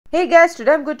Hey guys,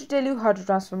 today I'm going to tell you how to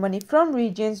transfer money from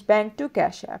Regions Bank to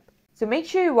Cash App. So make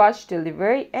sure you watch till the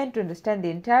very end to understand the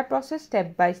entire process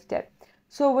step by step.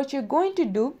 So what you're going to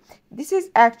do, this is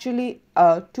actually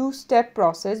a two-step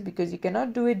process because you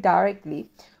cannot do it directly.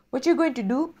 What you're going to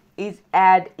do is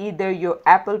add either your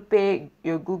Apple Pay,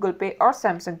 your Google Pay or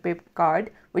Samsung Pay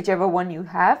card, whichever one you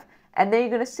have. And then you're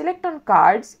going to select on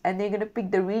cards and then you're going to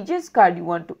pick the Regions card you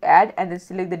want to add and then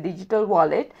select the digital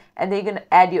wallet and then you're going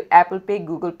to add your Apple Pay,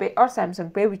 Google Pay or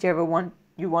Samsung Pay, whichever one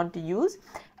you want to use.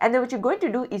 And then what you're going to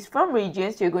do is from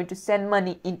Regions you're going to send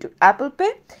money into Apple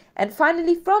Pay, and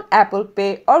finally from Apple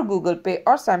Pay or Google Pay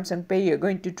or Samsung Pay you're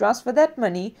going to transfer that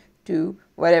money to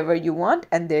whatever you want,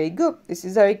 and there you go. This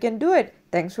is how you can do it.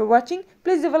 Thanks for watching.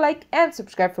 Please leave a like and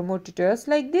subscribe for more tutorials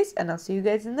like this, and I'll see you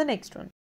guys in the next one.